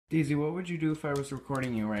Daisy, what would you do if I was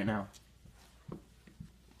recording you right now?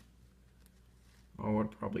 Oh, I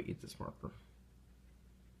would probably eat this marker.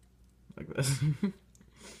 Like this.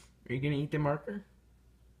 Are you gonna eat the marker?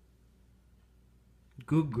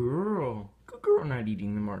 Good girl. Good girl not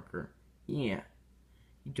eating the marker. Yeah.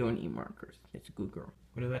 You don't eat markers. It's a good girl.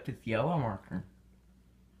 What about this yellow marker?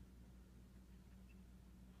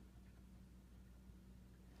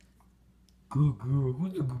 Good girl.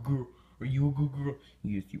 Who's a good girl? Are you a good girl?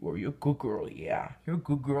 Yes, you are. You're a good girl. Yeah. You're a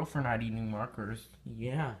good girl for not eating markers.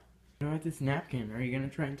 Yeah. What about this napkin? Are you gonna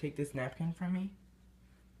try and take this napkin from me?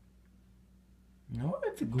 No,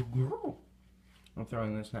 that's a good girl. I'm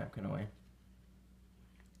throwing this napkin away.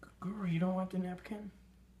 Good girl, you don't want the napkin?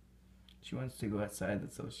 She wants to go outside,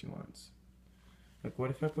 that's all she wants. Like,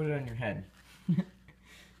 what if I put it on your head?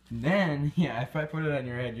 Then, yeah, if I put it on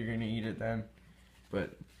your head, you're gonna eat it then.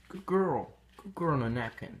 But, good girl. Good girl, no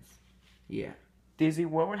napkins. Yeah. Daisy,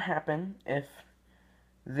 what would happen if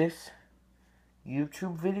this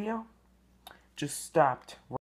YouTube video just stopped